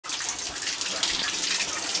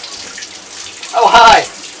Oh, hi.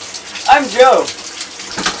 I'm Joe.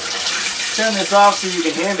 Turn this off so you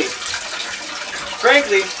can hear me.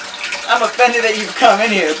 Frankly, I'm offended that you've come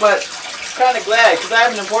in here, but I'm kind of glad because I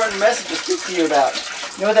have an important message to speak to you about.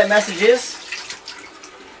 You know what that message is?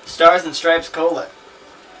 Stars and Stripes Cola.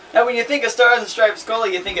 Now, when you think of Stars and Stripes Cola,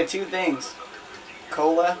 you think of two things.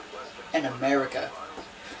 Cola and America.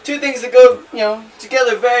 Two things that go,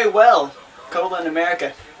 together very well. Cola and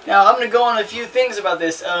America. Now, I'm going to go on a few things about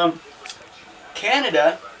this.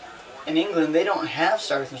 Canada and England, they don't have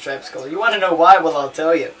Stars and Stripes Cola. You want to know why? Well, I'll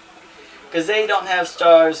tell you. Because they don't have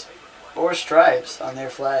stars or stripes on their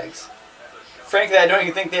flags. Frankly, I don't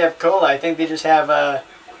even think they have cola. I think they just have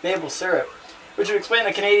maple syrup, which would explain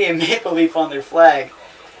the Canadian maple leaf on their flag.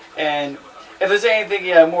 And if there's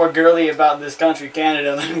anything more girly about this country,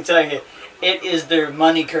 Canada, let me tell you, it is their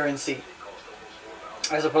money currency,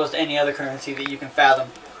 as opposed to any other currency that you can fathom.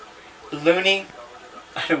 Loony?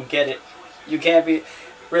 I don't get it. You can't be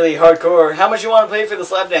really hardcore. How much you want to pay for the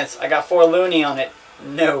slap dance? I got 4 loony on it.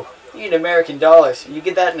 No. You need American dollars. You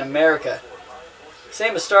get that in America.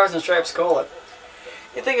 Same as Stars and Stripes Cola.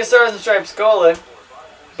 You think of Stars and Stripes Cola,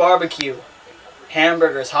 barbecue,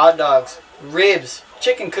 hamburgers, hot dogs, ribs,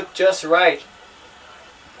 chicken cooked just right,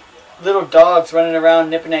 little dogs running around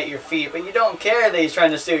nipping at your feet, but you don't care that he's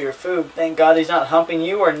trying to steal your food. Thank God he's not humping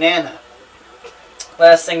you or Nana.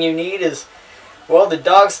 Last thing you need is, well, the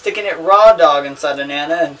dog sticking it raw dog inside of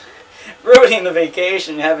Nana and ruining the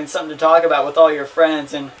vacation and having something to talk about with all your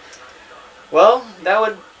friends. And, well,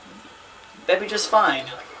 that'd be just fine.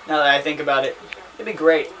 Now that I think about it, it'd be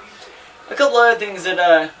great. A couple other things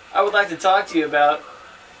that I would like to talk to you about.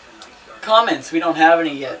 Comments, we don't have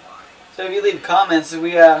any yet. So if you leave comments,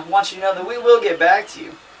 we want you to know that we will get back to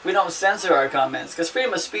you. We don't censor our comments, because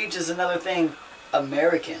freedom of speech is another thing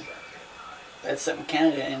American. That's something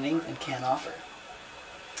Canada and England can't offer.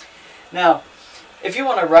 Now, if you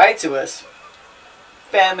want to write to us,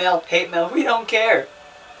 fan mail, hate mail, we don't care.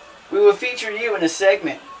 We will feature you in a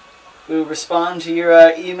segment. We will respond to your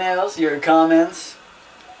emails, your comments.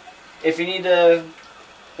 If you need to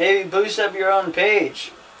maybe boost up your own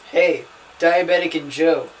page, hey, Diabetic and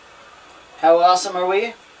Joe. How awesome are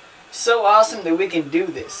we? So awesome that we can do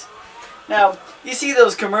this. Now, you see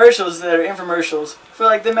those commercials that are infomercials for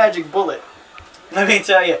like the Magic Bullet. Let me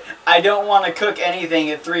tell you, I don't want to cook anything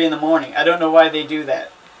at 3 in the morning. I don't know why they do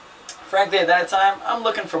that. Frankly, at that time, I'm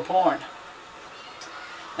looking for porn.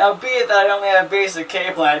 Now, be it that I only have basic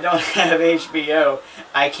cable and I don't have HBO,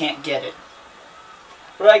 I can't get it.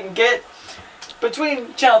 What I can get,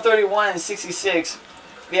 between channel 31 and 66,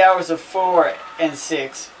 the hours of 4 and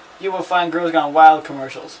 6, you will find Girls Gone Wild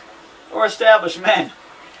commercials. Or established men.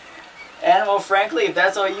 And, well, frankly, if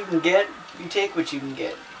that's all you can get, you take what you can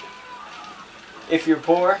get. If you're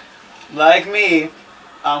poor, like me,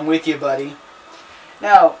 I'm with you, buddy.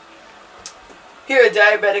 Now, here at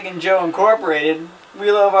Diabetic and Joe Incorporated,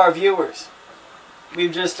 we love our viewers.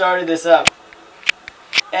 We've just started this up.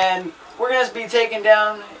 And we're going to be taking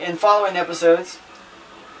down in following episodes,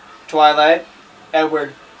 Twilight,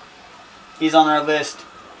 Edward, he's on our list.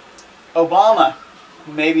 Obama,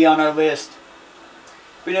 maybe on our list.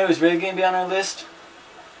 We know who's really going to be on our list?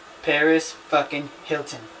 Paris fucking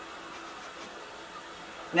Hilton.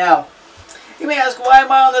 Now, you may ask, why am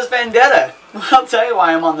I on this vendetta? Well, I'll tell you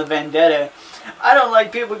why I'm on the vendetta. I don't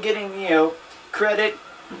like people getting, credit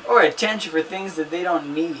or attention for things that they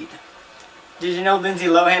don't need. Did you know Lindsay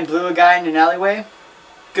Lohan blew a guy in an alleyway?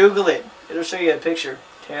 Google it. It'll show you a picture.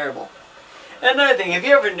 Terrible. And another thing, have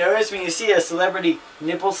you ever noticed when you see a celebrity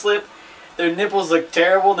nipple slip, their nipples look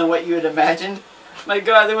terrible than what you had imagined? My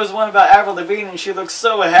God, there was one about Avril Lavigne and she looked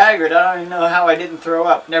so haggard, I don't even know how I didn't throw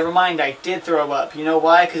up. Never mind, I did throw up. You know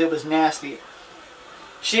why? Because it was nasty.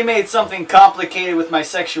 She made something complicated with my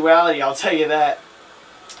sexuality, I'll tell you that.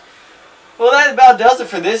 Well, that about does it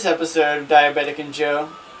for this episode of Diabetic and Joe.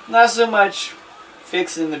 Not so much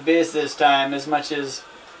fixing the biz this time as much as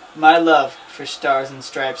my love for Stars and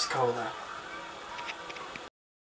Stripes Cola.